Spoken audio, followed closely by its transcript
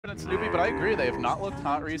It's Newbee, but I agree, they have not looked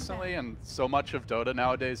hot recently, and so much of Dota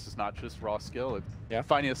nowadays is not just raw skill, it's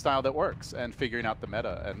finding a style that works and figuring out the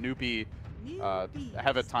meta. And Newbee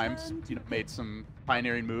have at times made some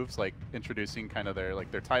pioneering moves, like introducing kind of their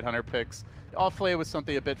Tidehunter picks. Offlay was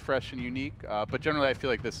something a bit fresh and unique, but generally I feel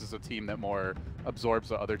like this is a team that more absorbs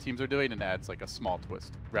what other teams are doing and adds like a small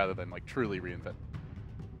twist rather than like truly reinvent.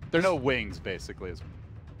 They're no wings, basically.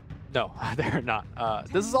 No, they're not.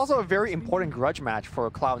 This is also a very important grudge match for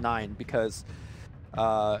Cloud9 because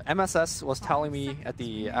MSS was telling me at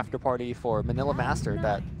the after party for Manila Master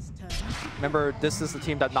that, remember, this is the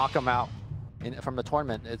team that knocked them out from the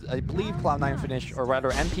tournament. I believe Cloud9 finished, or rather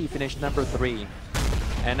MP finished number 3.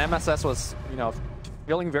 And MSS was,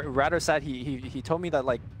 feeling rather sad. He told me that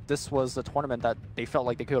like this was the tournament that they felt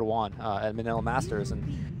like they could have won at Manila Masters.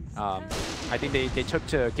 And I think they took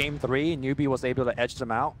to game 3. Newbee was able to edge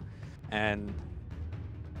them out. And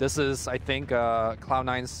this is, I think,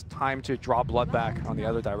 Cloud9's time to draw blood back on the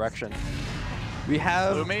other direction. We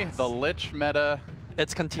have... Lumi, the Lich meta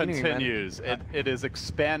it's continues. It is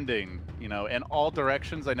expanding, in all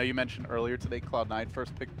directions. I know you mentioned earlier today Cloud9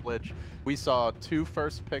 first picked Lich. We saw 2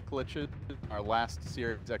 first pick Liches in our last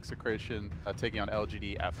series, Execration, taking on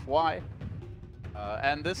LGD.Forever Young.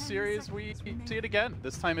 And this series, we see it again.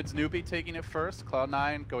 This time it's Newbee taking it first,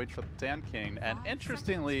 Cloud9 going for the Sand King. And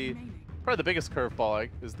interestingly, probably the biggest curveball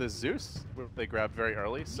is this Zeus, where they grabbed very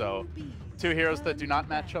early. So 2 heroes that do not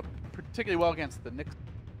match up particularly well against the Knicks.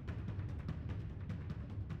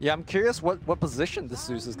 Yeah, I'm curious what position this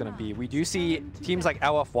Zeus is going to be. We do see teams like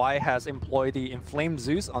LFY has employed the Inflamed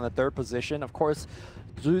Zeus on the 3rd position. Of course,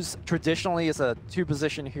 Zeus traditionally is a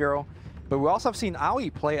 2-position hero. But we also have seen Aoi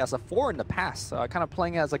play as a 4 in the past, kind of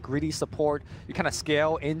playing as a greedy support. You kind of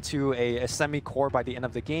scale into a semi-core by the end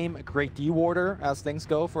of the game, a great D-warder as things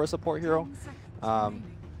go for a support hero.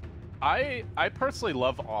 I personally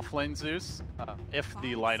love offlane Zeus if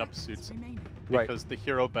the lineup suits him, because the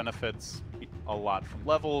hero benefits a lot from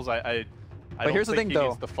levels. I but here's the thing, though.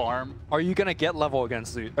 Needs the farm. Are you gonna get level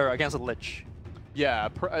against Zeus, or against a Lich? Yeah,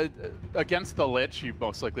 against the Lich, you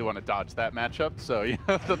most likely want to dodge that matchup. So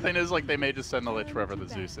the thing is, like, they may just send the Lich wherever the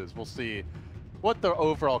Zeus is. We'll see what the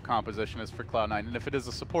overall composition is for Cloud9, and if it is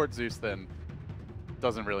a support Zeus, then it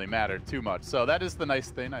doesn't really matter too much. So that is the nice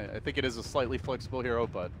thing. I think it is a slightly flexible hero,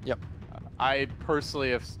 but I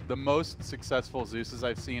personally have the most successful Zeuses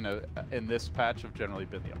I've seen in this patch have generally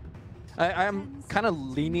been the other. I'm kind of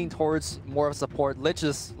leaning towards more of support. Lich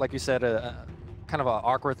is, like you said, kind of an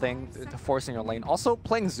awkward thing to force in your lane. Also,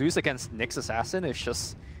 playing Zeus against Nyx Assassin is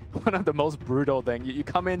just one of the most brutal things. You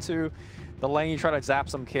come into the lane, you try to zap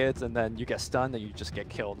some kids, and then you get stunned and you just get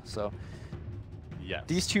killed. So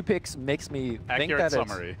these 2 picks makes me think that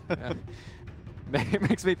summary.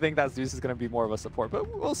 Makes me think that Zeus is going to be more of a support,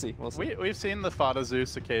 but we'll see. We've seen the Fada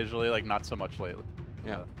Zeus occasionally, like not so much lately.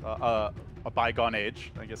 A bygone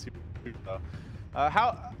age, I guess.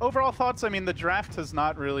 How overall thoughts? I mean, the draft has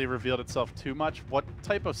not really revealed itself too much. What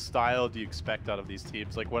type of style do you expect out of these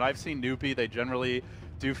teams? Like when I've seen Newbee, they generally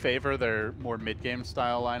do favor their more mid-game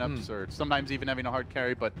style lineups, or sometimes even having a hard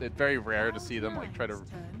carry, but it's very rare to see them like try to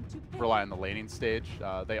rely on the laning stage.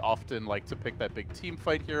 They often like to pick that big team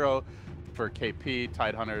fight hero for KP,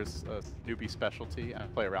 Tidehunters, Newbee specialty, and I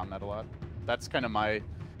play around that a lot. That's kind of my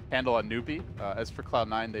handle on Newbee. As for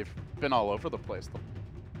Cloud9, they've been all over the place.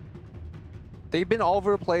 They've been all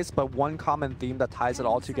over the place, but one common theme that ties it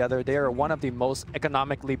all together, they are one of the most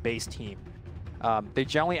economically based team. They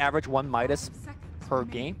generally average 1 Midas per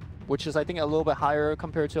game, which is, I think, a little bit higher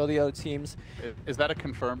compared to all the other teams. Is that a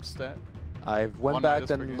confirmed stat? I've went back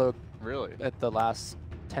and looked at the last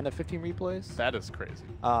 10 to 15 replays. That is crazy.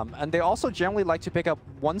 And they also generally like to pick up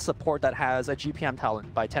one support that has a GPM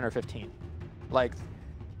talent by 10 or 15. Like,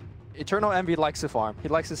 Eternal Envy likes to farm. He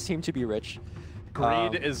likes his team to be rich.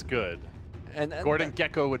 Greed is good. And Gordon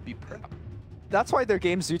Gecko would be proud. That's why their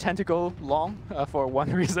games do tend to go long for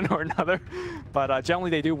one reason or another. But generally,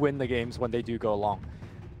 they do win the games when they do go long.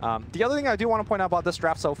 The other thing I do want to point out about this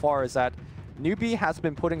draft so far is that Newbee has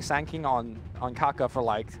been putting Sand King on Kaka for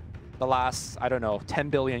like the last, I don't know, 10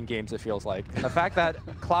 billion games, it feels like. And the fact that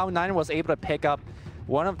Cloud9 was able to pick up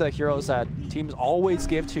one of the heroes that teams always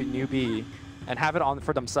give to Newbee and have it on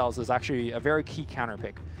for themselves is actually a very key counter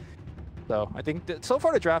pick. So I think that so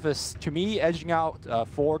far the draft is, to me, edging out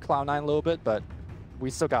for Cloud9 a little bit, but we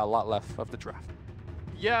still got a lot left of the draft.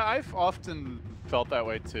 Yeah, I've often felt that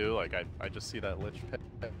way too. Like I just see that Lich pick.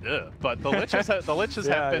 But the Liches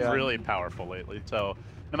have been really powerful lately. So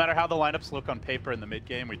no matter how the lineups look on paper in the mid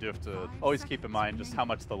game, we do have to always keep in mind just how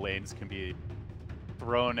much the lanes can be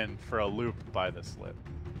thrown in for a loop by this Lich.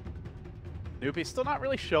 Newbee still not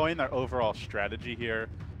really showing their overall strategy here.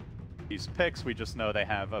 these picks. We just know they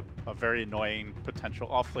have a very annoying potential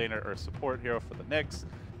offlaner or support hero for the Knicks,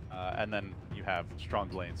 and then you have strong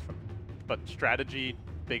lanes from. But strategy,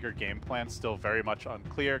 bigger game plan, still very much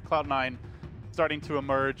unclear. Cloud9 starting to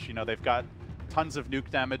emerge. You know, they've got tons of nuke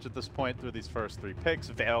damage at this point through these first 3 picks.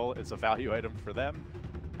 Veil is a value item for them.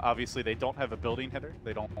 Obviously, they don't have a building hitter.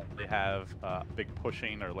 They don't really have a big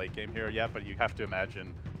pushing or late game hero yet, but you have to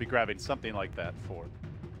imagine be grabbing something like that for.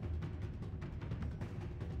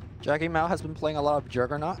 Jackie Mao has been playing a lot of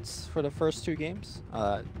Juggernauts for the first 2 games.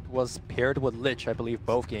 Was paired with Lich, I believe,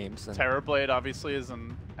 both games. And Terrorblade obviously is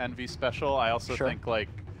an NV special. I also think, like,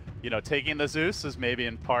 you know, taking the Zeus is maybe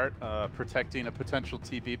in part protecting a potential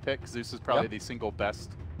TB pick. Zeus is probably the single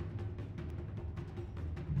best.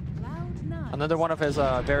 Another one of his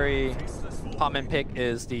very common pick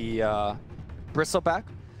is the Bristleback.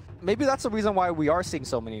 Maybe that's the reason why we are seeing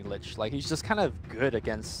so many Lich. Like, he's just kind of good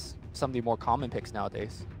against some of the more common picks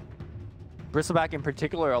nowadays. Bristleback in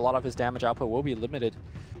particular, a lot of his damage output will be limited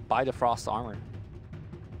by the Frost armor.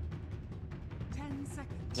 10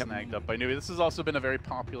 seconds. Snagged up by Newbee. This has also been a very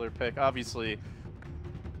popular pick. Obviously,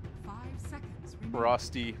 5 seconds.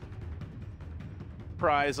 Frosty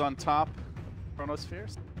prize on top.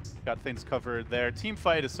 Chronospheres. Got things covered there. Team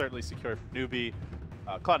fight is certainly secure for Newbee.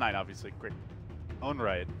 Cloud9 obviously great own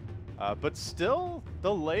right. But still,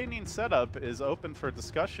 the laning setup is open for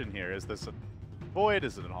discussion here. Is this a Void?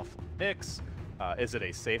 Is it an off mix? Is it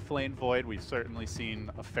a safe lane Void? We've certainly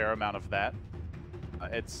seen a fair amount of that.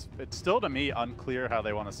 It's still, to me, unclear how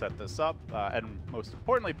they want to set this up. And most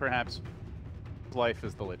importantly, perhaps, life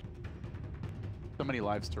is the legend. So many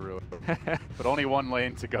lives to ruin, but only one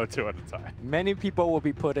lane to go to at a time. Many people will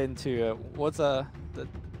be put into, what's the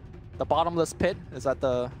bottomless pit? Is that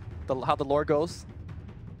the how the lore goes?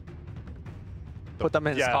 Put them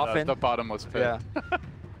in his coffin. The bottomless pit. Yeah.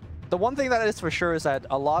 The one thing that is for sure is that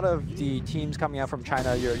a lot of the teams coming out from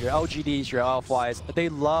China, your LGDs, your LFYs, they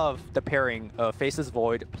love the pairing of Faceless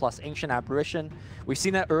Void plus Ancient Apparition. We've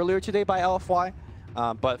seen that earlier today by LFY,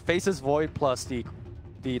 but Faceless Void plus the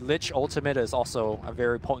Lich Ultimate is also a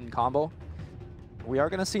very potent combo. We are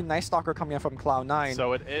going to see Night Stalker coming out from Cloud9.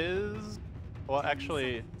 So it is, well,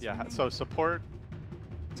 actually, yeah. So support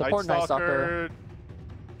Night Stalker.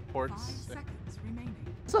 Supports.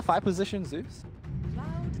 It's a 5-position Zeus.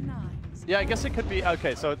 Yeah, I guess it could be.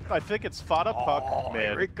 Okay, so I think it's Fada Puck mid.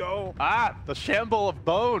 Here we go. Ah, the Shamble of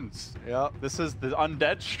Bones. Yep. This is the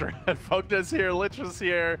undead strat. Fogda's here, Lich is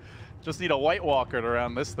here. Just need a White Walker to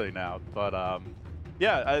round this thing out. But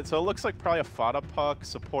yeah, so it looks like probably a Fada Puck,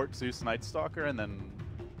 support Zeus Night Stalker, and then.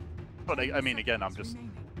 But I mean, again, I'm just,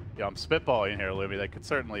 yeah, I'm spitballing here, Libby. They could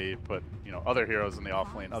certainly put, you know, other heroes in the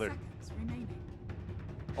off lane.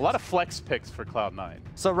 A lot of flex picks for Cloud9.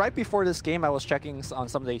 So right before this game, I was checking on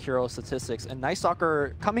some of the hero statistics, and Night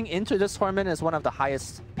Stalker coming into this tournament is one of the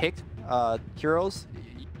highest picked heroes.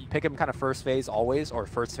 You pick him kind of first phase always, or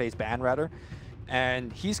first phase ban rather.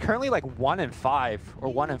 And he's currently like 1-5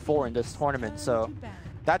 or 1-4 in this tournament. So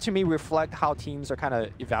that to me reflect how teams are kind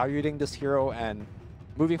of evaluating this hero, and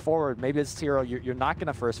moving forward, maybe this hero, you're not going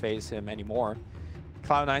to first phase him anymore.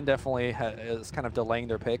 Cloud9 definitely is kind of delaying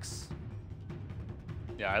their picks.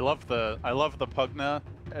 Yeah, I love the Pugna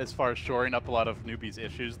as far as shoring up a lot of Newbee's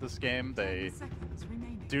issues this game. They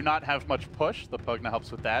do not have much push. The Pugna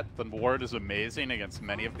helps with that. The ward is amazing against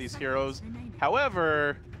many of these heroes.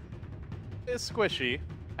 However, it's squishy,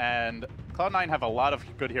 and Cloud9 have a lot of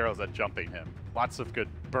good heroes at jumping him. Lots of good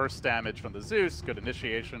burst damage from the Zeus, good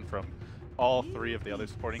initiation from all 3 of the other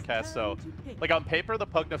supporting casts. So, like, on paper, the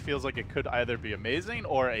Pugna feels like it could either be amazing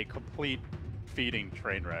or a complete feeding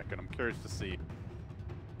train wreck, and I'm curious to see.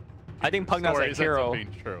 I think Pugna as a hero,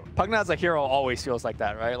 Pugna as a hero always feels like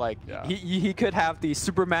that, right? Like, yeah. he could have the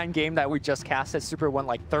Superman game that we just casted, Super went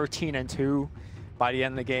like 13-2 by the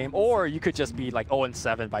end of the game, or you could just be like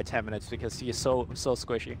 0-7 by 10 minutes because he is so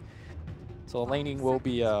squishy. So laning will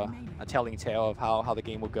be a telling tale of how the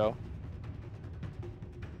game will go.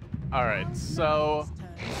 All right, so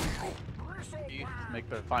make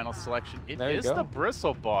the final selection. It is the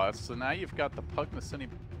Bristle boss, so now you've got the Pugna City.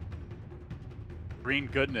 Green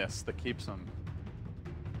goodness that keeps him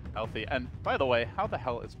healthy. And by the way, how the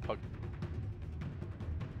hell is Pug?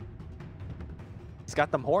 He's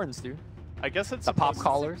got them horns, dude. I guess it's the pop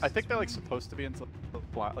collars. I think they're like supposed to be in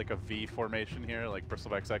like a V formation here, like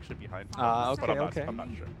Bristleback's actually behind. Okay, but I'm not, okay. I'm not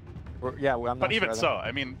sure. I'm not but even sure so,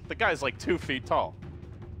 I mean, the guy's like 2 feet tall.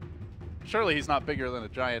 Surely he's not bigger than a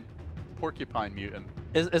giant porcupine mutant.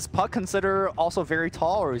 Is Pug considered also very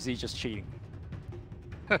tall, or is he just cheating?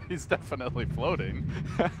 He's definitely floating.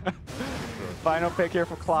 Final pick here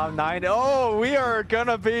for Cloud9. Oh, we are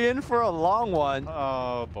gonna be in for a long one.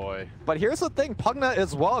 Oh boy. But here's the thing, Pugna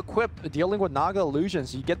is well equipped dealing with Naga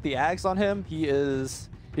illusions. You get the Ags on him, he's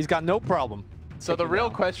got no problem. So the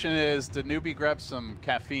real question is, did Newbee grab some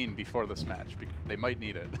caffeine before this match? Because they might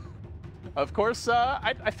need it. Of course,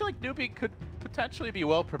 I feel like Newbee could potentially be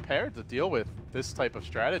well prepared to deal with this type of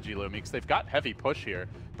strategy, Lumi, because they've got heavy push here.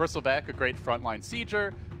 Bristleback, a great frontline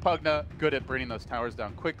sieger. Pugna, good at bringing those towers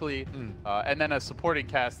down quickly. And then a supporting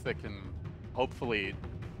cast that can hopefully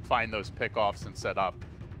find those pickoffs and set up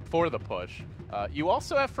for the push. You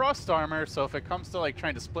also have Frost Armor, so if it comes to like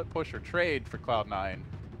trying to split push or trade for Cloud9,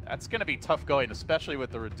 that's going to be tough going, especially with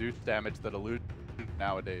the reduced damage that eludes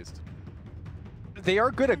nowadays. They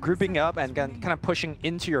are good at grouping up and kind of pushing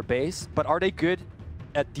into your base, but are they good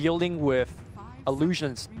at dealing with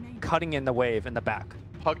illusions cutting in the wave in the back?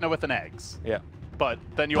 Pugna with an Eggs. Yeah. But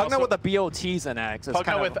then you Pugna also... with the BOTs and Eggs.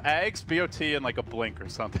 Pugna with Eggs, BOT, and like a blink or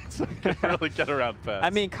something, so you can really get around fast.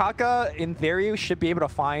 I mean, Kaka, in theory, should be able to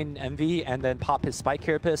find Envy and then pop his Spike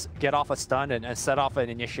Carapace, get off a stun, and set off an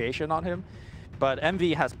initiation on him. But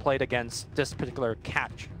Envy has played against this particular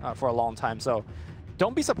catch for a long time, so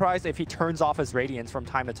don't be surprised if he turns off his Radiance from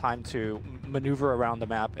time to time to maneuver around the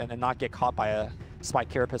map and not get caught by a Spike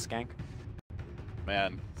Carapace gank.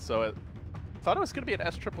 Man, so thought it was going to be an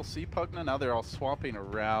SCCC Pugna, now they're all swapping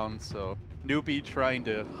around, so Newbee trying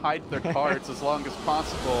to hide their cards as long as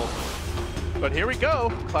possible. But here we go,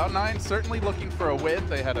 Cloud9 certainly looking for a win.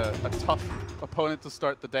 They had a tough opponent to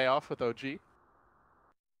start the day off with OG.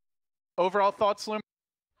 Overall thoughts,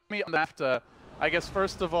 Lumi, on that? I guess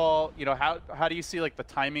first of all, you know, how do you see like the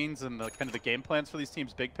timings and the kind of the game plans for these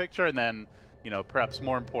teams, big picture, and then, you know, perhaps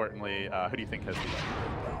more importantly, who do you think has the edge?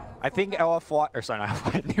 I think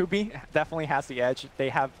Newbee definitely has the edge. They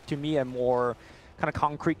have, to me, a more kind of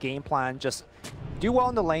concrete game plan. Just do well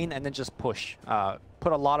in the lane and then just push.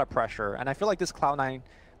 Put a lot of pressure. And I feel like this Cloud9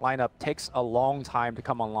 lineup takes a long time to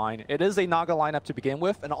come online. It is a Naga lineup to begin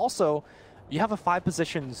with, and also you have a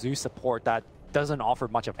 5-position Zeus support that doesn't offer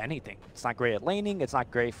much of anything. It's not great at laning. It's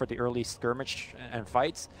not great for the early skirmish and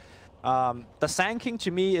fights. The Sand King,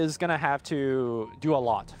 to me, is going to have to do a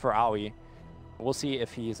lot for Aoi. We'll see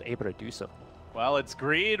if he is able to do so. Well, it's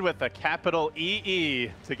Greed with a capital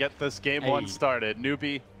EE to get this game one started.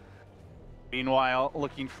 Newbee, meanwhile,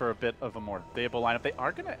 looking for a bit of a more stable lineup. They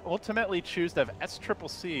are going to ultimately choose to have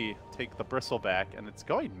SCCC take the Bristleback, and it's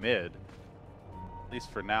going mid. At least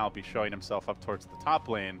for now, be showing himself up towards the top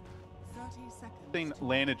lane. 30 seconds. Seeing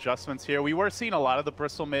lane adjustments here. We were seeing a lot of the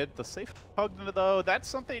Bristle mid. The safe Pugna, though, that's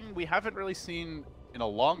something we haven't really seen in a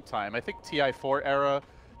long time. I think TI4 era,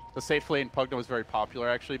 the safe lane Pugna was very popular,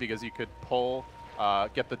 actually, because you could pull,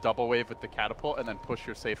 get the double wave with the catapult, and then push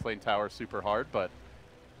your safe lane tower super hard, but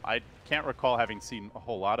I can't recall having seen a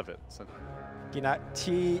whole lot of it. So. You know,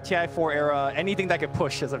 TI4 era, anything that could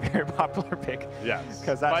push is a very popular pick. Yes,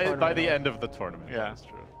 by the end of the tournament. Yeah. That's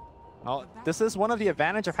true. Well, this is one of the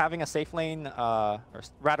advantage of having a safe lane, or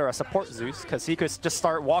rather a support Zeus, because he could just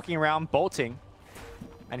start walking around bolting,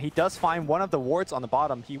 and he does find one of the wards on the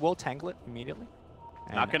bottom. He will tangle it immediately.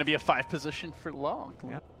 Not going to be a 5 position for long.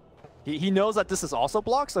 Yeah. He knows that this is also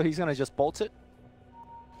blocked, so he's going to just bolt it.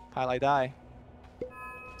 Highlight die.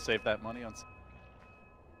 Save that money on...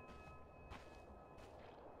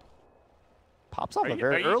 Pops off a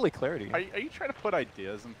very early clarity. Are you trying to put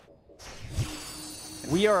ideas in?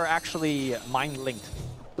 We are actually mind-linked.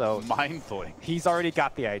 So mind-linked? He's already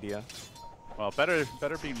got the idea. Well, better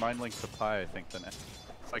be mind-linked to Pi, I think, than it.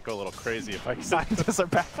 Might go a little crazy if I can. Scientists are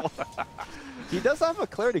baffled. He does have a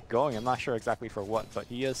clarity going. I'm not sure exactly for what, but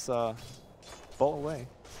he is bolt away.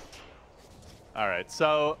 All right,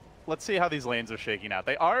 so let's see how these lanes are shaking out.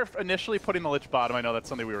 They are initially putting the Lich bottom. I know that's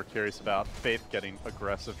something we were curious about. Faith getting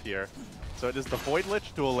aggressive here. So it is the Void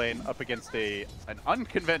Lich dual lane up against an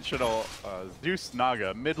unconventional Zeus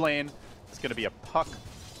Naga. Mid lane is going to be a Puck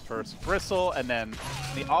versus Bristle, and then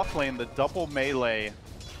in the off lane, the double melee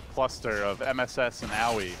cluster of MSS and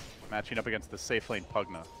Aoi matching up against the safe lane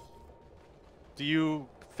Pugna. Do you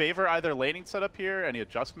favor either laning setup here? Any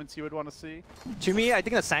adjustments you would want to see? To me, I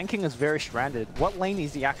think the Sand King is very stranded. What lane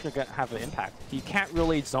is he actually going to have an impact? He can't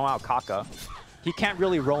really zone out Kaka. He can't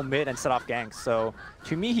really roam mid and set off ganks. So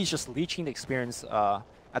to me, he's just leeching the experience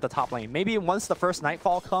at the top lane. Maybe once the first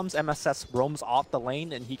Nightfall comes, MSS roams off the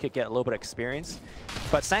lane and he could get a little bit of experience.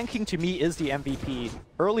 But Sand King to me is the MVP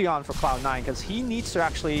early on for Cloud9 because he needs to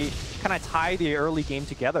actually kind of tie the early game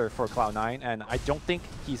together for Cloud9, and I don't think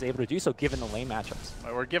he's able to do so given the lane matchups.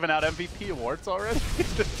 We're giving out MVP awards already?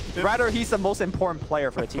 Rather, he's the most important player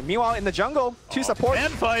for the team. Meanwhile, in the jungle, two supports. Man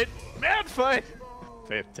fight! Man fight!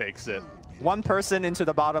 Faith takes it. One person into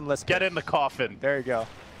the bottomless pit. Get in the coffin. There you go.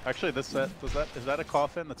 Actually, is that a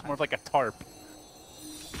coffin? That's more of like a tarp.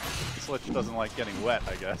 This Lich doesn't like getting wet,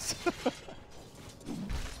 I guess.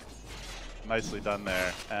 Nicely done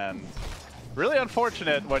there. And really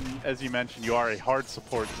unfortunate when, as you mentioned, you are a hard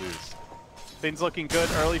support Zeus. Things looking good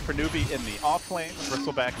early for Newbee in the off lane.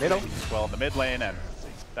 Bristleback middle as well in the mid lane, and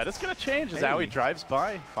that is going to change as Owie drives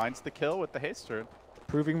by, finds the kill with the haste turn.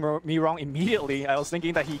 Proving me wrong immediately. I was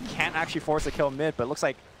thinking that he can't actually force a kill mid, but it looks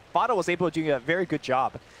like Vado was able to do a very good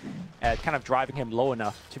job at kind of driving him low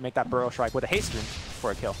enough to make that burrow strike with a haste rune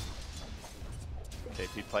for a kill.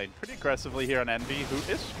 KP playing pretty aggressively here on Envy,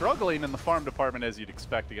 who is struggling in the farm department as you'd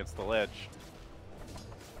expect against the Lich.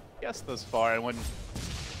 Yes, thus far, and when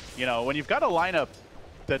you've got a lineup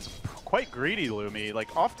that's quite greedy, Lumi,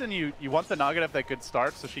 like often you want the Naga to have that good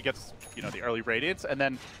start so she gets, the early Radiance, and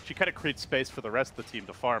then she kind of creates space for the rest of the team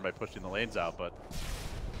to farm by pushing the lanes out. But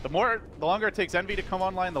the longer it takes Envy to come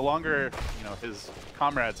online, the longer, his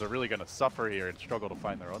comrades are really going to suffer here and struggle to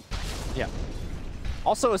find their own. Yeah.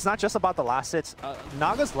 Also, it's not just about the last hits.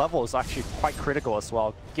 Naga's level is actually quite critical as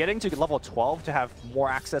well. Getting to level 12 to have more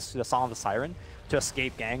access to the Song of the Siren, to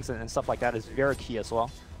escape ganks and stuff like that is very key as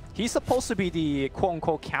well. He's supposed to be the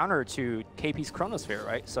quote-unquote counter to KP's Chronosphere,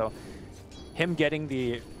 right? So him getting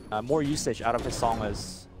the more usage out of his Song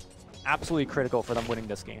is absolutely critical for them winning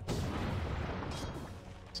this game.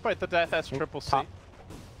 Despite the death, that's Triple C.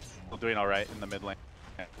 Still doing all right in the mid lane.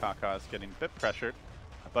 Kaka is getting a bit pressured.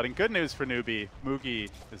 But in good news for Newbee, Mugi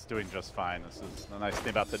is doing just fine. This is the nice thing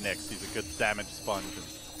about the Nyx. He's a good damage sponge and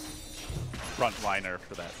frontliner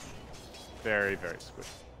for that. Very, very squishy.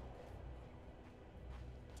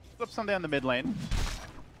 Up someday on the mid lane.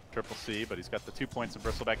 Triple C, but he's got the 2 points of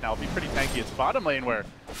Bristleback now. It'll be pretty tanky. It's bottom lane where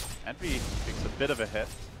Envy takes a bit of a hit.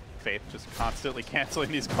 Faith just constantly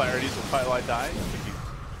canceling these clarities with Twilight Die. I think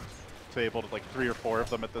he's able to like 3 or 4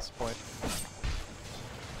 of them at this point.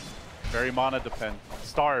 Very mana depend,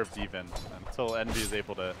 starved even, until Envy is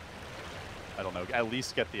able to, I don't know, at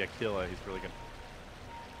least get the Aquila. He's really good.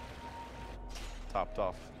 Topped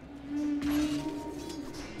off.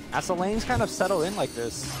 As the lanes kind of settle in like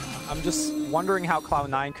this, I'm just wondering how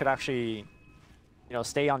Cloud9 could actually,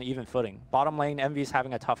 stay on even footing. Bottom lane, Envy's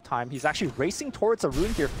having a tough time. He's actually racing towards a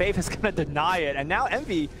rune here. Faith is going to deny it, and now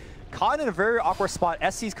Envy caught in a very awkward spot.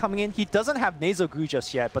 SC's coming in. He doesn't have Nasal Goo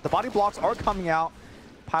just yet, but the body blocks are coming out.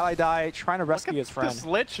 Pile Die trying to rescue his friend. This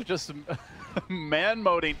Lich just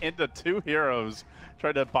man-moding into 2 heroes,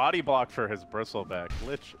 trying to body block for his Bristleback.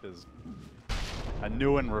 Lich is a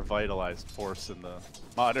new and revitalized force in the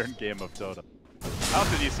modern game of Dota. How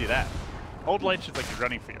often do you see that? Old Lich is like you're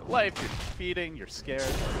running for your life, you're feeding, you're scared.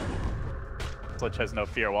 This Lich has no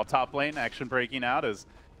fear. While top lane, action breaking out as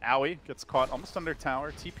Owie gets caught almost under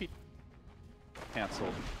tower. TP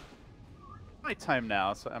canceled. Nighttime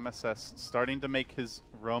now, so MSS starting to make his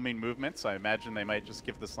roaming movements. I imagine they might just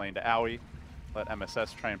give this lane to Owie, let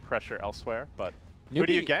MSS try and pressure elsewhere, but who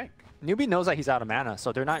do you gank? Newbee knows that he's out of mana,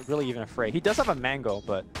 so they're not really even afraid. He does have a Mango,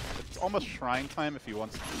 but it's almost Shrine time if he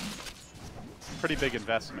wants to. Pretty big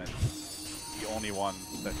investment. The only one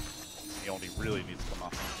that he only really needs to come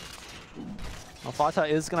off. Well, Fata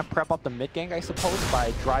is going to prep up the mid gank, I suppose,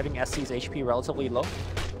 by driving SC's HP relatively low.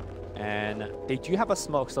 And they do have a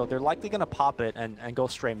smoke, so they're likely going to pop it and go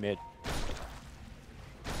straight mid.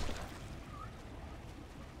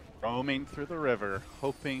 Roaming through the river,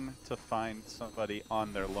 hoping to find somebody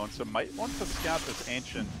on their lonesome. Might want to scout this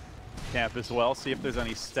Ancient camp as well, see if there's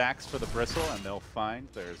any stacks for the Bristle, and they'll find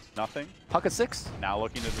there's nothing. Puck at 6. Now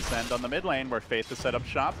looking to descend on the mid lane where Faith has set up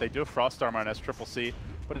shop. They do have Frost Armor on SCCC,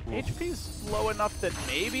 but HP's low enough that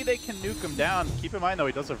maybe they can nuke him down. Keep in mind though,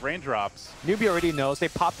 he does have raindrops. Newbee already knows. They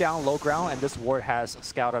pop down low ground, and this ward has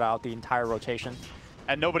scouted out the entire rotation.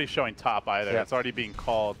 And nobody's showing top either. Yeah. It's already being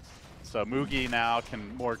called. So Mugi now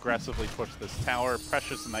can more aggressively push this tower.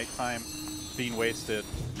 Precious Nighttime being wasted.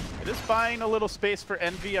 It is buying a little space for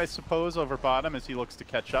Envy, I suppose, over bottom as he looks to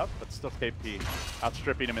catch up, but still KP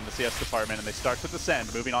outstripping him in the CS department, and they start to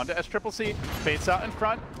descend. Moving on to SCCC, Faith's out in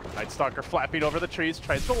front. Nightstalker flapping over the trees,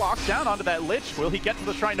 tries to lock down onto that Lich. Will he get to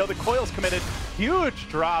the shrine? No, the coil's committed. Huge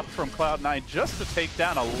drop from Cloud9 just to take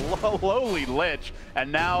down a lowly Lich,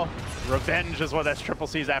 and now revenge is what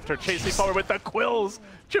SCCC's after, chasing forward with the quills.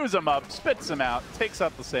 Chews him up, spits him out, takes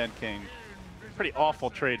out the Sand King. Pretty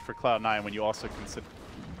awful trade for Cloud9 when you also consider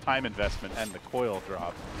time investment and the coil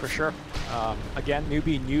drop. For sure. Again,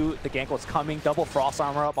 Newbee knew the gank was coming. Double Frost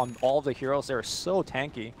Armor up on all of the heroes. They're so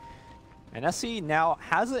tanky. And SC now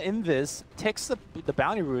has an Invis, takes the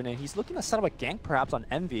Bounty Rune, and he's looking to set up a gank perhaps on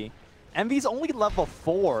Envy. Envy's only level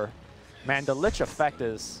 4. Man, the Lich effect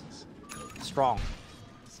is strong.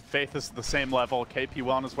 Faith is the same level. KP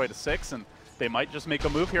well on his way to 6, and they might just make a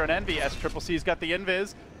move here on Envy. SCCC's got the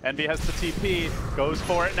invis. Envy has the TP. Goes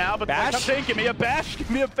for it now, but bash? like I'm saying, give me a bash,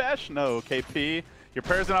 give me a bash. No, KP. Your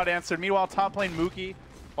prayers are not answered. Meanwhile, top lane Mookie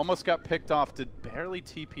almost got picked off. Did barely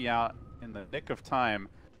TP out in the nick of time.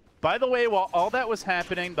 By the way, while all that was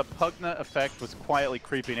happening, the Pugna effect was quietly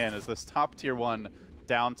creeping in as this top tier 1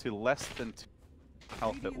 down to less than 2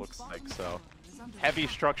 health, it looks like. So heavy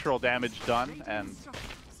structural damage done, and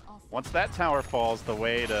once that tower falls, the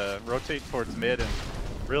way to rotate towards mid and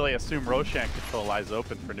really assume Roshan control lies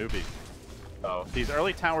open for Newbee. So these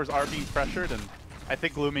early towers are being pressured, and I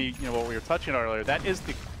think Lumi, you know, what we were touching on earlier, that is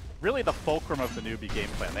really the fulcrum of the Newbee game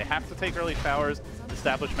plan. They have to take early towers,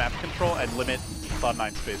 establish map control, and limit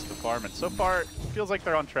Cloud9 space to farm. And so far, it feels like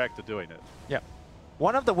they're on track to doing it. Yeah.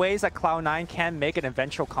 One of the ways that Cloud9 can make an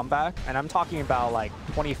eventual comeback, and I'm talking about like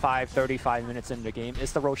 25, 35 minutes into the game,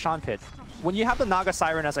 is the Roshan pit. When you have the Naga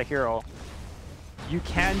Siren as a hero, you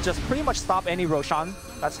can just pretty much stop any Roshan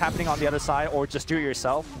that's happening on the other side, or just do it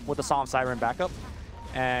yourself with the Song of Siren backup.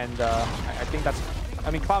 And I think that's,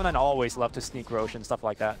 I mean, Cloud9 always love to sneak Roshan, stuff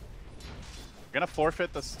like that. Gonna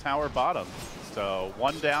forfeit this tower bottom. So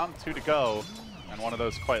 1 down, 2 to go, and one of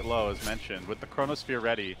those quite low, as mentioned. With the Chronosphere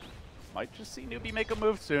ready, might just see Newbee make a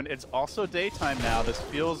move soon. It's also daytime now. This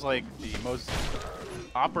feels like the most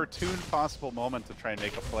opportune possible moment to try and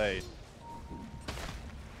make a play.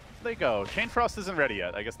 There they go. Chain Frost isn't ready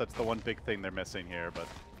yet. I guess that's the one big thing they're missing here, but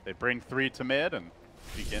they bring 3 to mid and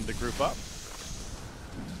begin to group up.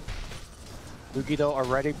 Lugi, though,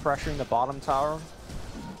 already pressuring the bottom tower.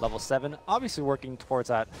 Level 7, obviously working towards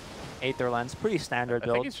that Aether Lens. Pretty standard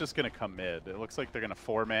build. I think he's just going to come mid. It looks like they're going to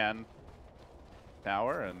 4-man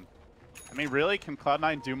tower, and I mean, really, can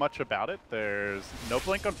Cloud9 do much about it? There's no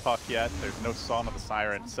Blink on Puck yet. There's no Song of the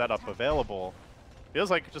Siren setup available. Feels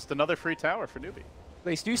like just another free tower for Newbee.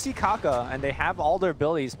 They do see Kaka, and they have all their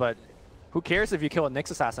abilities, but who cares if you kill a Nyx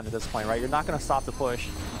Assassin at this point, right? You're not going to stop the push.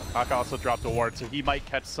 Kaka also dropped a ward, so he might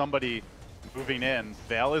catch somebody moving in.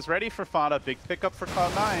 Veil is ready for Fana. Big pickup for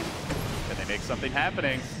Cloud9. Can they make something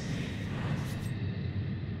happening?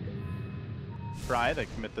 Try, they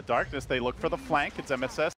commit the darkness. They look for the flank. It's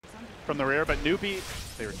MSS from the rear, but Newbee,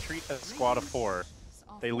 they retreat as a squad of 4.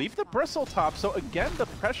 They leave the bristle top, so again, the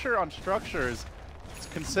pressure on structures is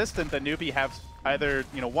consistent that Newbee have either,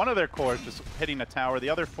 you know, one of their cores just hitting a tower, the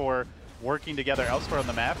other 4 working together elsewhere on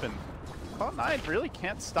the map, and Cloud9 really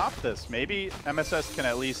can't stop this. Maybe MSS can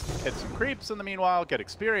at least hit some creeps in the meanwhile, get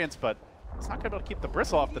experience, but it's not going to be able to keep the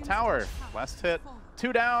bristle off the tower. Last hit,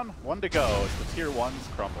 2 down, 1 to go as the tier 1s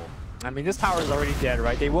crumble. I mean, this tower is already dead,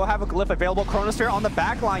 right? They will have a glyph available. Chronosphere on the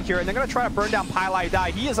back line here, and they're going to try to burn down Pylai Die.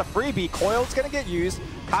 He is a freebie. Coil's going to get used.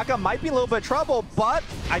 Kaka might be a little bit of trouble, but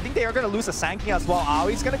I think they are going to lose a Sankey as well.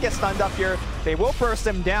 Aui's going to get stunned up here. They will burst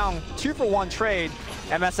him down. 2-for-1 trade.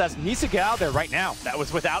 MSS needs to get out there right now. That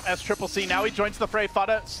was without SCCC. Now he joins the fray.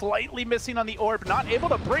 Fada slightly missing on the orb, not able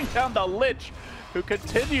to bring down the Lich, who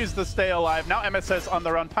continues to stay alive. Now MSS on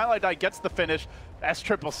the run. Pylai Die gets the finish.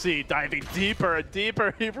 SCCC diving deeper and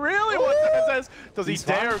deeper. He really wants MSS. Does he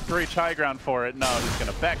dare reach high ground for it? No, he's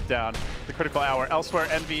going to back down. The critical hour elsewhere.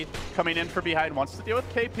 Envy coming in from behind, wants to deal with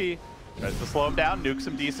KP. Tries to slow him down, nukes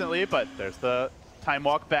him decently, but there's the time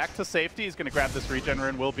walk back to safety. He's going to grab this regen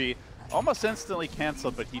rune, will be almost instantly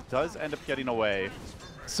canceled, but he does end up getting away.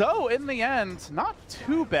 So in the end, not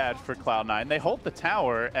too bad for Cloud9. They hold the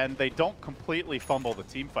tower, and they don't completely fumble the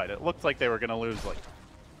team fight. It looked like they were going to lose like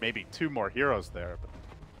maybe 2 more heroes there, but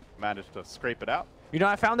managed to scrape it out. You know,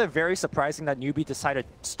 I found it very surprising that Newbee decided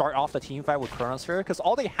to start off the team fight with Chronosphere, because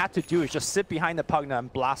all they had to do is just sit behind the Pugna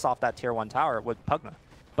and blast off that tier 1 tower with Pugna.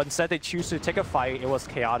 But instead they choose to take a fight. It was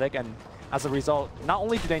chaotic, and as a result, not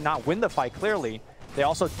only do they not win the fight clearly, they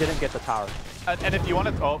also didn't get the tower. And if you want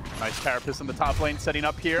to, oh, nice Carapace in the top lane, setting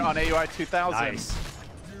up here on AUI 2000. Nice.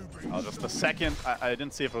 Oh, just the second, I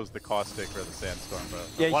didn't see if it was the Caustic or the Sandstorm, but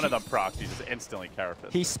yeah, one of them procced, he just instantly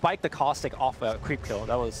Carapace. He spiked the Caustic off a creep kill.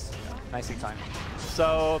 That was nicely timed.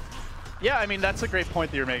 So, yeah, I mean, that's a great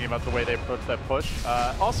point that you're making about the way they approach that push.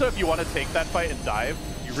 Also, if you want to take that fight and dive,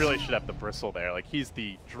 you really should have the Bristle there. Like, he's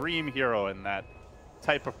the dream hero in that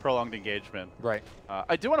type of prolonged engagement. Right.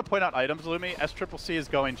 I do want to point out items, Lumi. SCCC is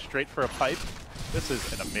going straight for a pipe. This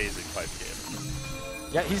is an amazing pipe game.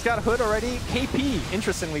 Yeah, he's got a hood already. KP,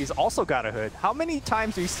 interestingly, has also got a hood. How many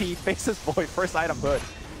times do you see Faces Void first item hood?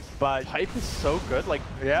 But pipe is so good. Like,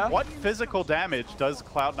 yeah, what physical damage does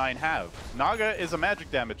Cloud9 have? Naga is a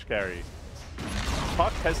magic damage carry.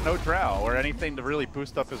 Puck has no drow or anything to really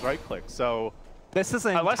boost up his right click. So this is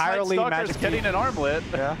an unless entirely Night magic Stalker's getting an armlet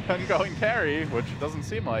yeah. and going carry, which doesn't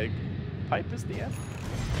seem like, pipe is the end.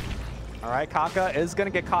 All right, Kaka is going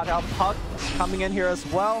to get caught out. Puck coming in here as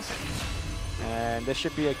well. And this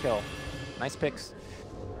should be a kill. Nice picks.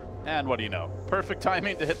 And what do you know? Perfect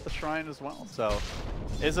timing to hit the shrine as well. So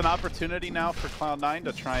is an opportunity now for Cloud9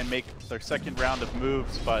 to try and make their second round of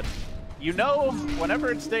moves. But you know,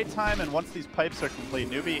 whenever it's daytime and once these pipes are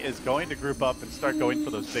complete, Newbee is going to group up and start going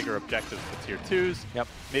for those bigger objectives, the tier 2s. Yep.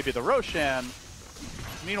 Maybe the Roshan.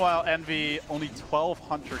 Meanwhile, Envy, only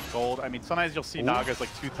 1,200 gold. I mean, sometimes you'll see Naga's like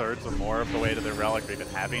 2/3 or more of the way to their relic, or even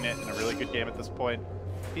having it in a really good game at this point.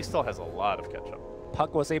 He still has a lot of catch-up.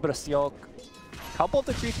 Puck was able to steal a couple of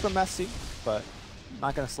the creeps from Messi, but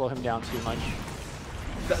not going to slow him down too much.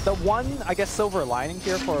 The one, I guess, silver lining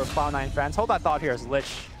here for Cloud9 fans, hold that thought here as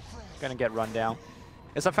Lich going to get run down,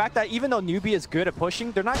 is the fact that even though Newbee is good at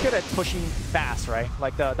pushing, they're not good at pushing fast, right?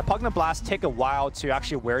 Like the Pugna Blast take a while to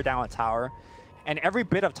actually wear down a tower. And every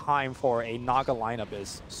bit of time for a Naga lineup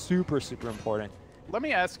is super, super important. Let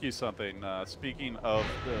me ask you something. Speaking of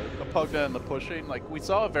the Pugna and the pushing, like we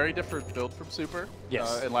saw a very different build from Super.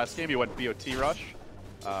 Yes. In last game, you went BOT Rush.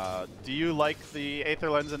 Do you like the Aether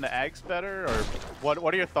Lens and the Ags better, or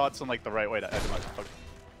what are your thoughts on like the right way to optimize the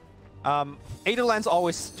Pugna? Aether Lens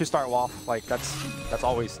always to start off, like that's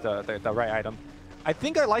always the right item. I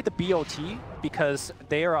think I like the BOT because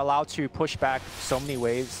they are allowed to push back so many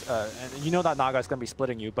waves. And you know that Naga is going to be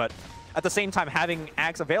splitting you, but at the same time, having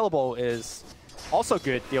Axe available is also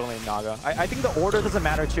good dealing in Naga. I think the order doesn't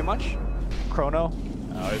matter too much. Chrono.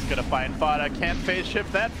 Oh, he's going to find Fada. Can't phase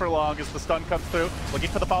shift that for long as the stun comes through. Looking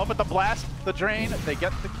for the follow-up with the blast, the drain. They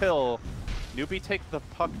get the kill. Newbee take the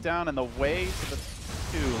puck down, and the way to the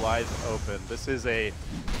 2 lies open. This is a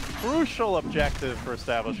crucial objective for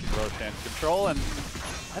establishing Roshan's control, and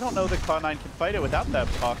I don't know that Cloud9 can fight it without that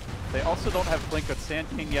puck. They also don't have Blink with Sand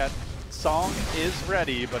King yet. Song is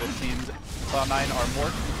ready, but it seems Cloud9 are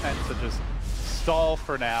more content to just stall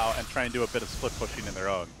for now and try and do a bit of split pushing in their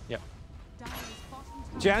own. Yep.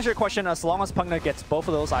 To answer your question, as long as Pugna gets both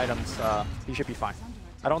of those items, he should be fine.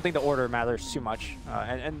 I don't think the order matters too much.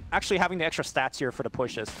 And actually having the extra stats here for the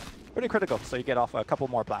push is pretty critical, so you get off a couple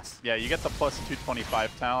more blasts. Yeah, you get the plus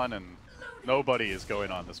 225 talent, and nobody is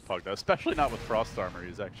going on this Pugna, especially not with Frost Armor.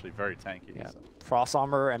 He's actually very tanky. Yeah, So. Frost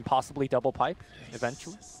Armor and possibly double pipe,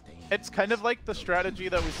 eventually. It's kind of like the strategy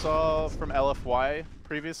that we saw from LFY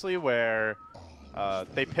previously, where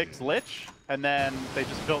they picked Lich, and then they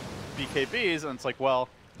just built BKBs, and it's like, well,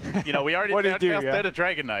 you know, we already did a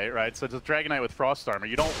Dragon Knight, right? So just Dragon Knight with Frost Armor.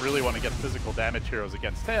 You don't really want to get physical damage heroes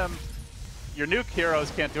against him. Your nuke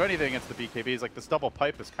heroes can't do anything against the BKBs. Like, this double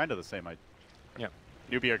pipe is kind of the same idea. Yeah.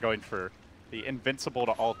 Newbee are going for the invincible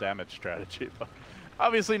to all damage strategy, but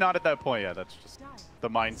obviously not at that point yet. That's just the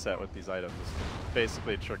mindset with these items.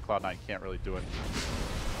 Basically, ensure Cloud9 can't really do it.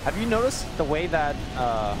 Have you noticed the way that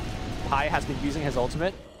Pi has been using his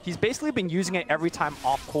ultimate? He's basically been using it every time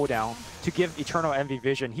off cooldown to give Eternal Envy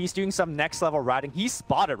vision. He's doing some next level riding. He's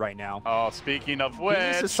spotted right now. Oh, speaking of which,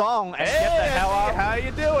 he used song and hey, get the hell out. How you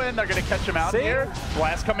doing? They're gonna catch him out here.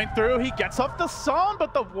 Blast coming through. He gets off the song,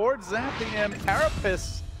 but the ward zapping him.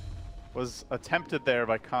 Carapace was attempted there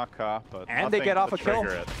by Kaka, but and they get off a kill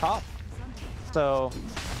top. So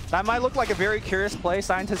that might look like a very curious play.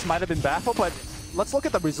 Scientists might have been baffled, but let's look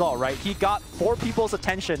at the result, right? He got 4 people's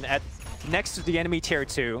attention at next to the enemy tier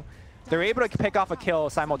 2. They're able to pick off a kill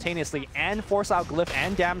simultaneously and force out Glyph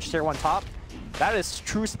and damage tier 1 top. That is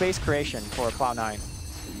true space creation for Cloud9.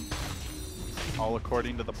 All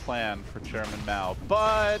according to the plan for Chairman Mao.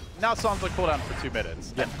 But now Song's on cooldown for 2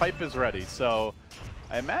 minutes, and Pipe is ready. So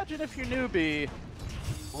I imagine if you're Newbee,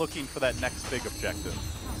 looking for that next big objective.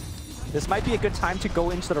 This might be a good time to go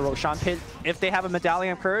into the Roshan pit if they have a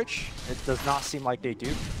Medallion of Courage. It does not seem like they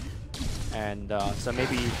do. And so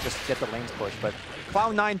maybe just get the lanes pushed. But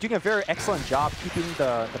Cloud9 doing a very excellent job keeping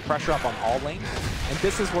the pressure up on all lanes. And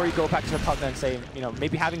this is where you go back to the Pugna and say, you know,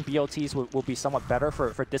 maybe having BOTs will be somewhat better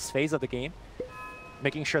for this phase of the game.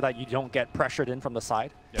 Making sure that you don't get pressured in from the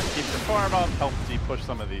side. Yeah, keep your farm up, help push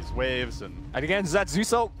some of these waves. And again,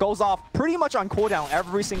 Zuso goes off pretty much on cooldown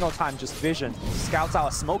every single time, just vision. Scouts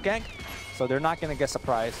out a smoke gank, so they're not going to get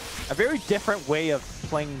surprised. A very different way of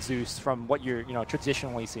playing Zeus from what you're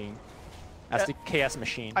traditionally seeing as the KS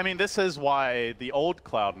machine. I mean, this is why the old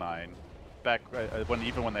Cloud9, back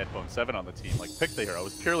even when they had Bone 7 on the team, like picked the hero. It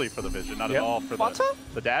was purely for the vision, not at all for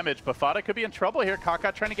the damage. But Fada could be in trouble here.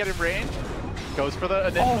 Kaka trying to get in range. Goes for the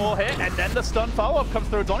initial hit, and then the stun follow-up comes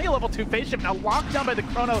through. It's only a level 2 phase shift. Now locked down by the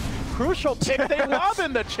Chrono. Crucial pick. They lob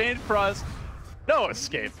in the chain thrust. No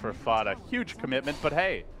escape for Fada. Huge commitment, but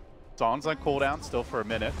hey, Song's on cooldown still for a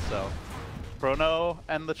minute, so Chrono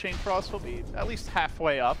and the chain frost will be at least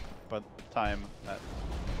halfway up by the time that...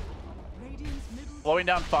 Radiant's middle Blowing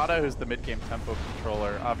down Fada, who's the mid-game tempo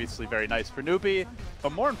controller, obviously very nice for Newbee.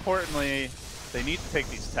 But more importantly, they need to take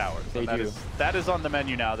these towers. They do. That is on the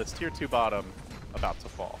menu now. This tier 2 bottom about to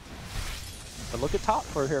fall. But look at top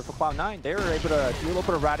for Cloud9. They were able to do a little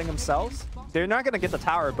bit of ratting themselves. They're not going to get the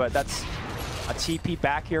tower, but that's a TP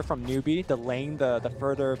back here from Newbee, delaying the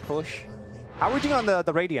further push. How are we doing on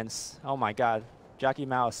the Radiance? Oh my god. Jackie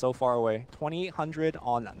Mao is so far away. 2800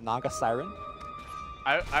 on Naga Siren.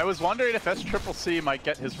 I was wondering if SCCC might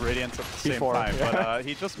get his Radiance at the same time, but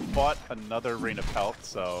he just bought another Rain of Health,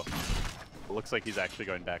 so it looks like he's actually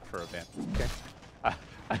going back for a ban. Okay.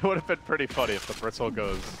 It would have been pretty funny if the Bristle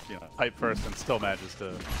goes, you know, pipe first and still manages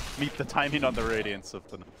to meet the timing on the Radiance of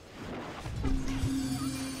the...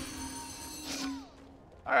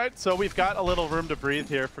 Alright, so we've got a little room to breathe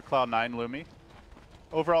here for Cloud9, Lumi.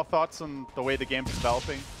 Overall thoughts on the way the game's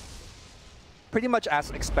developing? Pretty much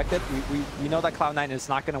as expected. We know that Cloud9 is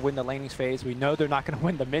not going to win the laning phase. We know they're not going to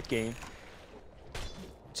win the mid game.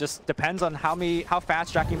 Just depends on how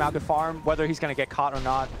fast Jackie Mao can farm, whether he's going to get caught or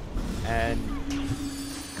not. And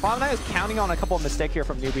Cloud9 is counting on a couple of mistakes here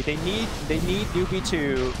from Newbee. They need Newbee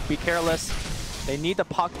to be careless. They need the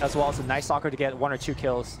puck as well as the Night Stalker to get 1 or 2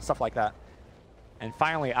 kills, stuff like that. And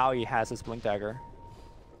finally, Aoi has his Blink Dagger.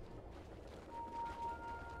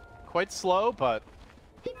 Quite slow, but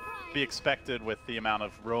be expected with the amount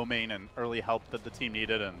of roaming and early help that the team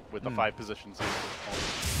needed, and with the 5 positions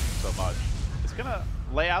so much. It's gonna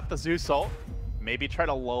lay out the Zeus ult, maybe try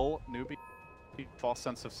to lull Newbee, false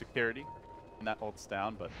sense of security, and that ult's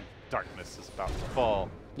down, but darkness is about to fall.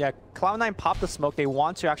 Yeah, Cloud9 popped the smoke. They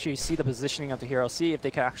want to actually see the positioning of the hero, see if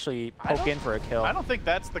they can actually poke in for a kill. I don't think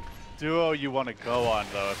that's the duo you want to go on,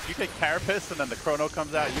 though. If you take Carapace and then the Chrono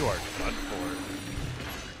comes out, you are done for.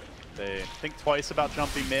 They think twice about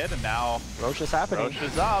jumping mid, and now Roche is happening. Roche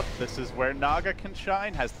is up. This is where Naga can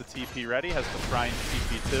shine. Has the TP ready, has the Shrine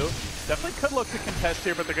TP too. Definitely could look to contest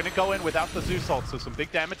here, but they're going to go in without the Zeus ult, so some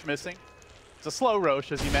big damage missing. It's a slow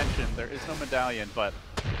Roche, as you mentioned. There is no medallion, but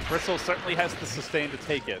Bristle certainly has the sustain to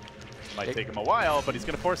take it. Might take him a while, but he's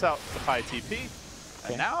going to force out the Pi TP.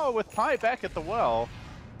 And now with Pi back at the well,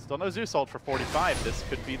 still no Zeus ult for 45. This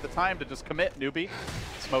could be the time to just commit. Newbee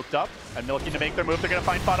smoked up and looking to make their move. They're going to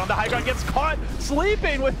find Fod on the high ground. Gets caught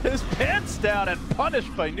sleeping with his pants down and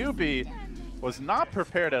punished by Newbee. Was not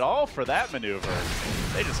prepared at all for that maneuver.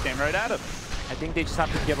 They just came right at him. I think they just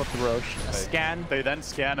have to give up the Roche. Scan. They then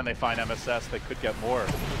scan and they find MSS. They could get more.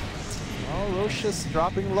 Oh, Roche is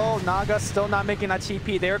dropping low. Naga still not making that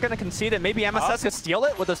TP. They're going to concede it. Maybe MSS could steal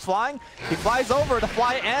it with his flying. He flies over. The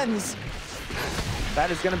fly ends. That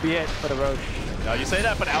is going to be it for the Roche. Now you say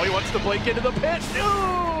that, but Aoi wants to blink into the pit.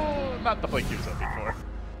 No! Not the blink he was hoping for.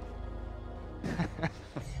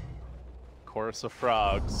 Chorus of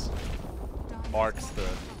Frogs marks the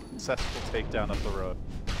successful takedown of the road.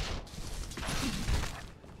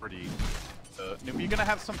 Pretty. Newbee, you're going to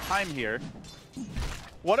have some time here.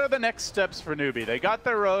 What are the next steps for Newbee? They got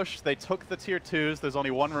their Roche, they took the tier 2s, there's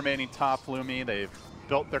only one remaining top Lumi, they've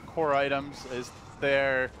built their core items. Is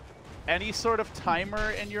there any sort of timer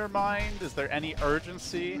in your mind? Is there any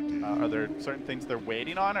urgency? Are there certain things they're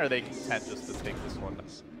waiting on, or are they content just to take this one?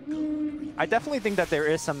 I definitely think that there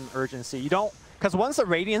is some urgency. You don't, because once the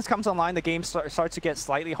Radiance comes online, the game starts to get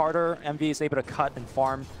slightly harder. MV is able to cut and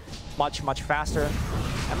farm much, much faster.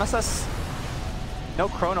 MSS, no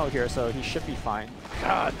Chrono here, so he should be fine.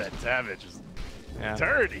 God, that damage is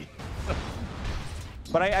dirty.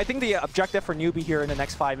 But I think the objective for Newbee here in the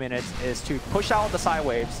next 5 minutes is to push out the side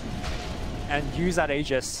waves and use that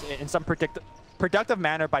Aegis in some productive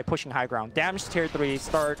manner by pushing high ground. Damage tier 3,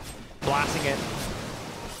 start blasting it.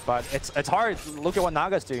 But it's hard. Look at what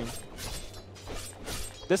Naga's doing.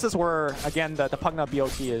 This is where, again, the Pugna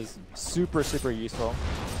BOT is super, super useful.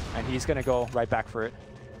 And he's going to go right back for it.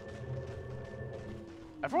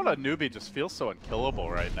 Everyone on Newbee just feels so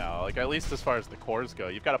unkillable right now, like at least as far as the cores go.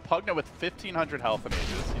 You've got a Pugna with 1,500 health and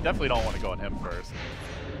Aegis. You definitely don't want to go on him first.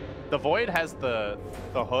 The Void has the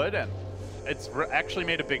hood, and it's actually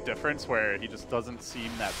made a big difference where he just doesn't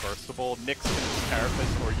seem that burstable. Nyx can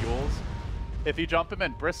Carapace or Yules. If you jump him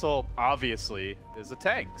in, Bristle obviously is a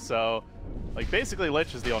tank. So, like, basically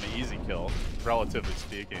Lich is the only easy kill, relatively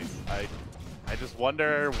speaking. I just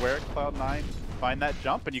wonder where Cloud9 find that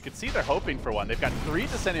jump, and you can see they're hoping for one. They've got 3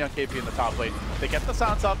 descending on KP in the top lane. They get the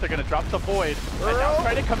silence off, they're going to drop the Void, and now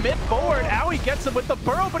try to commit forward. Aoi gets him with the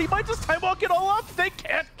burrow, but he might just time walk it all up. They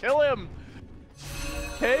can't kill him.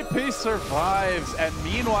 KP survives, and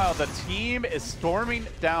meanwhile the team is storming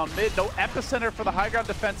down mid. No epicenter for the high ground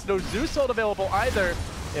defense, no Zeus ult available either.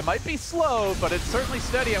 It might be slow, but it's certainly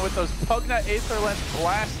steady, and with those Pugna Aether Lens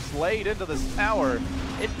blasts laid into this tower,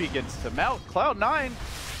 it begins to melt. Cloud9,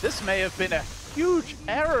 this may have been a huge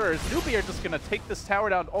error, as Newbee are just going to take this tower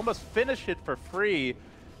down, almost finish it for free,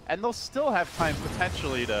 and they'll still have time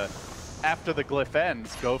potentially to, after the glyph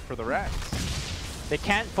ends, go for the Rex. They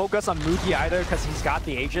can't focus on Mugi either because he's got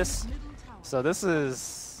the Aegis. So this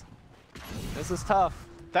is tough.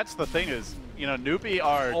 That's the thing is, you know, Newbee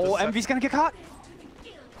are... Oh, Envy's gonna get caught.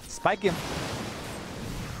 Spike him.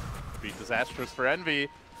 Be disastrous for Envy.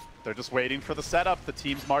 They're just waiting for the setup. The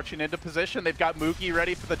team's marching into position. They've got Mugi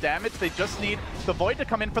ready for the damage. They just need the Void to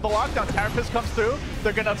come in for the lockdown. Carapace comes through.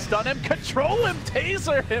 They're gonna stun him, control him,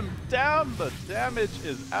 taser him down. The damage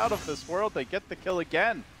is out of this world. They get the kill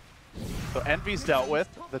again. So Envy's dealt with.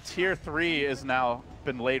 The tier 3 is now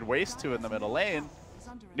been laid waste to in the middle lane.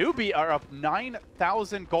 Newbee are up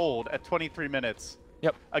 9,000 gold at 23 minutes.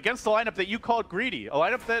 Yep. Against a lineup that you called greedy, a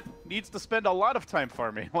lineup that needs to spend a lot of time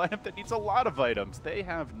farming, a lineup that needs a lot of items. They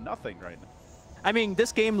have nothing right now. I mean,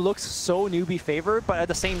 this game looks so Newbee favored, but at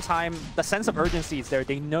the same time, the sense of urgency is there.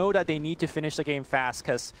 They know that they need to finish the game fast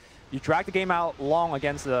because you drag the game out long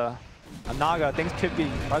against a Naga, things could be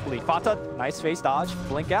ugly. Fata, nice face dodge,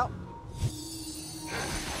 blink out.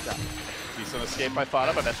 Yeah. Decent escape by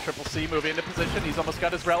Fata, but that's Triple C moving into position. He's almost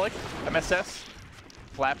got his relic. MSS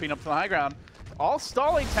flapping up to the high ground. All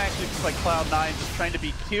stalling tactics like Cloud9, just trying to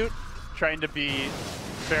be cute, trying to be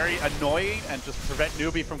very annoying and just prevent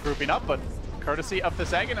Newbee from grouping up, but courtesy of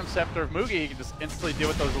this Aghanim Scepter of Mugi, he can just instantly deal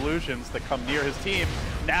with those illusions that come near his team.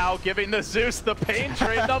 Now giving the Zeus the pain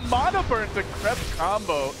train, the Mana Burn to Krebs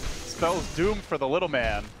combo. Spells doom for the little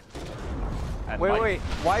man. And wait,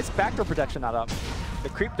 why is backdoor protection not up? The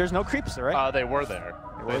creep, there's no creeps, right? They were there.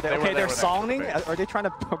 Okay, they're songing? Are they trying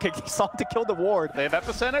to... Okay, they song to kill the ward. They have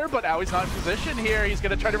Epicenter, but now he's not in position here. He's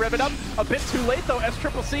going to try to rev it up. A bit too late, though.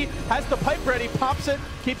 SCCC has the pipe ready, pops it,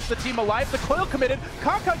 keeps the team alive. The coil committed.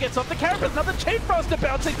 Kaka gets up the Carapace. Now the Chain Frost is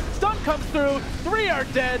bouncing. Stun comes through. 3 are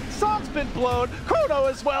dead. Song's been blown. Chrono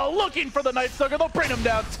as well, looking for the Night Stalker. They'll bring him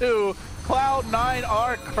down, too. Cloud9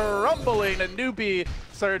 are crumbling, and Newbee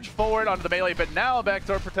surge forward onto the melee, but now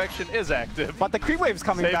backdoor protection is active. But the creep wave's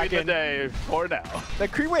coming back in. Saving the day for now. The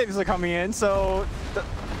creep waves are coming in, so...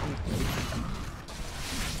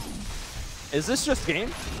 Is this just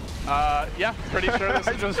game? Yeah, pretty sure this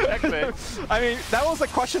is just checkmate. I mean, that was a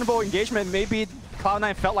questionable engagement. Maybe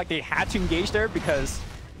Cloud9 felt like they had to engage there because,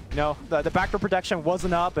 you know, the backdoor protection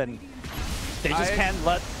wasn't up and they just can't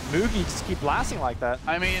let Mugi just keep blasting like that.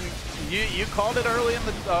 I mean, you called it early in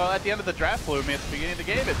the at the end of the draft, Lumi, at the beginning of the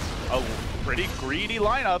game. It's a pretty greedy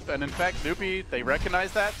lineup, and in fact, Newbee, they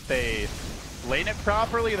recognize that. They lane it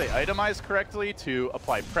properly, they itemize correctly to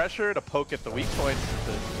apply pressure, to poke at the weak points.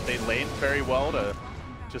 They lane very well to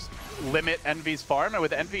just limit Envy's farm, and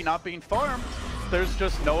with Envy not being farmed, there's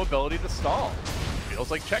just no ability to stall. It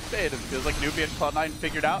feels like checkmate, and feels like Newbee and Cloud9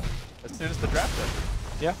 figured out as soon as the draft ended.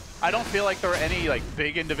 Yeah. I don't feel like there were any like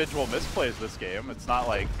big individual misplays this game. It's not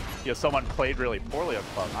like, you know, someone played really poorly on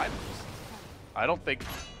Cloud9. I don't think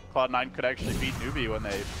Cloud9 could actually beat Newbee when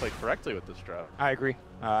they played correctly with this draft. I agree.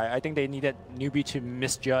 I think they needed Newbee to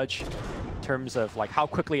misjudge in terms of like how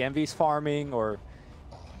quickly Envy's farming or,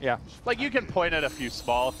 yeah. Like you can point at a few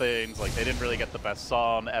small things, like they didn't really get the best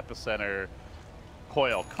saw on the Epicenter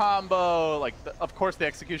coil combo. Like, of course the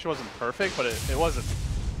execution wasn't perfect, but it wasn't,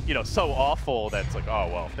 you know, so awful that it's like, oh,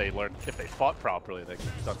 well, if they fought properly, they could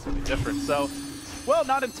have done something different. So, well,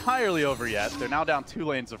 not entirely over yet. They're now down 2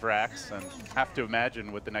 lanes of Rax, and have to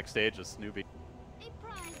imagine with the next stage is Newbee,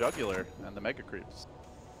 Jugular, and the Mega Creeps.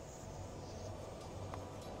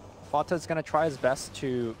 Fata's going to try his best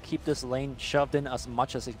to keep this lane shoved in as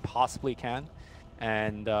much as he possibly can.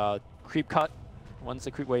 And creep cut, once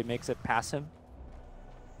the creep wave makes it past him.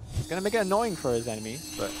 It's going to make it annoying for his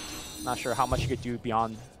enemies, but not sure how much he could do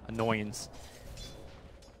beyond annoyance.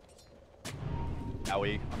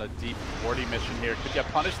 Owie on a deep wardy mission here. Could get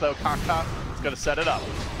punished though. Kaka is going to set it up.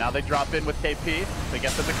 Now they drop in with KP. They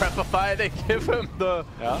get the Decrepify. They give him the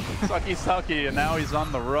sucky, and now he's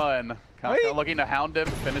on the run. Kaka looking to hound him,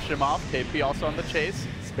 finish him off. KP also on the chase.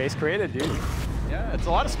 Space created, dude. Yeah, it's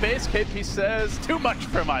a lot of space. KP says, too much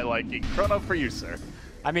for my liking. Chrono for you, sir.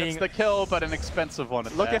 I mean, it's the kill, but an expensive one.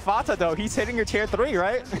 Look at Fata though. He's hitting your tier 3,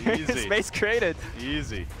 right? Easy. Space created.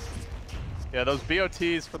 Easy. Yeah, those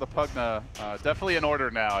BOTs for the Pugna, definitely in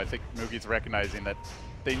order now. I think Mugi's recognizing that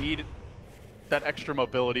they need that extra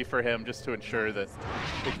mobility for him just to ensure that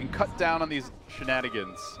they can cut down on these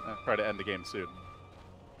shenanigans and try to end the game soon.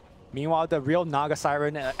 Meanwhile, the real Naga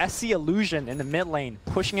Siren, SC Illusion in the mid lane,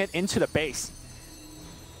 pushing it into the base.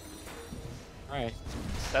 Right.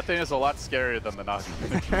 That thing is a lot scarier than the Naga.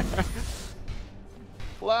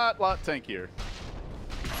 lot tankier.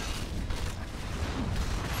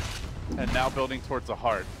 And now building towards a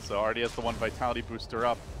heart. So already has the one vitality booster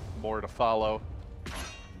up, more to follow.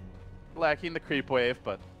 Lacking the creep wave,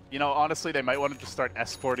 but you know, honestly, they might want to just start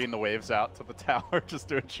escorting the waves out to the tower just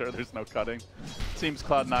to ensure there's no cutting. Seems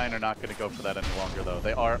Cloud9 are not going to go for that any longer, though.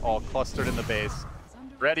 They are all clustered in the base,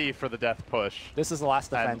 ready for the death push. This is the last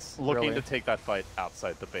defense. And looking really. to take that fight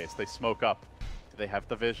outside the base. They smoke up. Do they have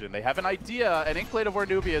the vision? They have an idea, an inkling of where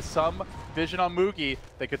Newbee is. Some vision on Mugi.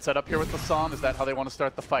 They could set up here with the Psalm. Is that how they want to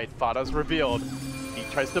start the fight? Fada's revealed. He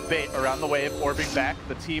tries to bait around the wave, orbing back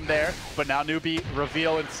the team there, but now Newbee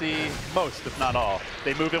reveal and see most, if not all.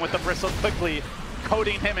 They move in with the bristle quickly,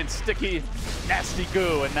 coating him in sticky, nasty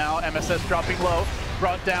goo, and now MSS dropping low,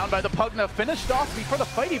 brought down by the Pugna, finished off before the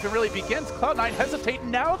fight even really begins. Cloud9 hesitate,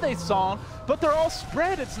 now they song, but they're all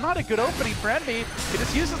spread. It's not a good opening for Envy. He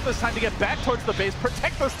just uses this time to get back towards the base,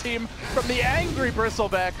 protect this team from the angry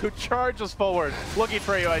Bristleback who charges forward, looking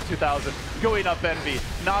for UI 2000, going up Envy.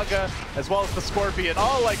 Naga, as well as the Scorpion,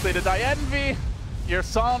 all likely to die. Envy, your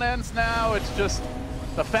song ends now. It's just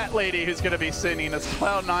the fat lady who's going to be singing as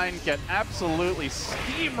Cloud9 get absolutely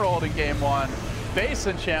steamrolled in game one. Base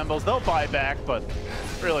in shambles, they'll buy back, but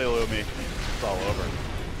really Lumi, it's all over.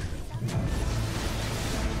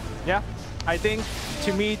 Yeah, I think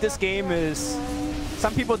to me this game is,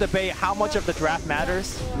 some people debate how much of the draft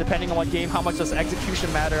matters, depending on what game, how much does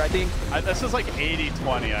execution matter. I think this is like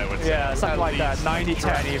 80-20, I would say. Yeah, something like that,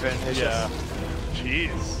 90-10 even. It's yeah. just,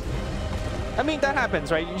 jeez. I mean, that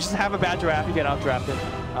happens, right? You just have a bad draft, you get outdrafted.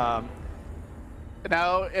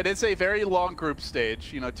 Now, it is a very long group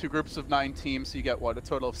stage. You know, 2 groups of 9 teams, so you get, what, a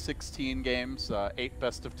total of 16 games, 8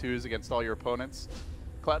 best-of-2s against all your opponents.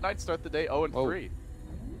 Cloud9 start the day 0-3.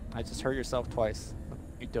 I just hurt yourself twice.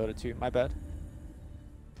 You Dota 2, my bad.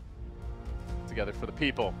 Together for the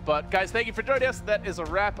people. But, guys, thank you for joining us. That is a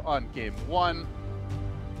wrap on Game 1.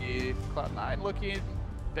 Cloud9 looking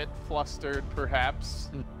a bit flustered,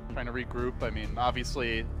 perhaps. Trying to regroup. I mean,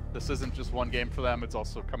 obviously, this isn't just one game for them. It's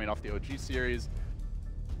also coming off the OG series.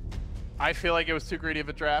 I feel like it was too greedy of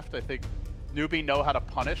a draft. I think Newbee know how to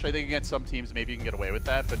punish. I think against some teams, maybe you can get away with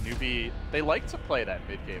that. But Newbee, they like to play that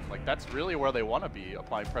mid-game. Like, that's really where they want to be,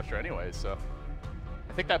 applying pressure anyway. So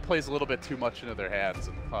I think that plays a little bit too much into their hands,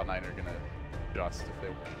 and Cloud9 are going to adjust if they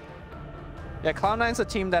win. Yeah, Cloud9's a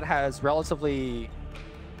team that has relatively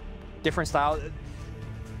different style.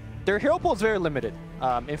 Their hero pool is very limited.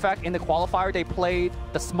 In fact, in the qualifier, they played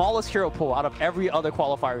the smallest hero pool out of every other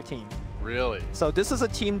qualifier team. Really? So this is a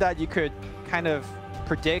team that you could kind of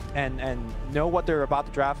predict and know what they're about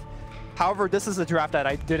to draft. However, this is a draft that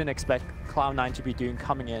I didn't expect Cloud9 to be doing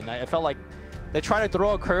coming in. I felt like they tried to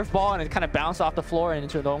throw a curveball and it kind of bounced off the floor and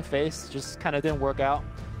into their own face. Just kind of didn't work out.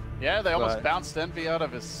 Yeah, they almost bounced Envy out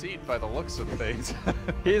of his seat by the looks of things.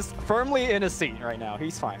 He's firmly in his seat right now.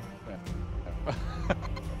 He's fine. Yeah.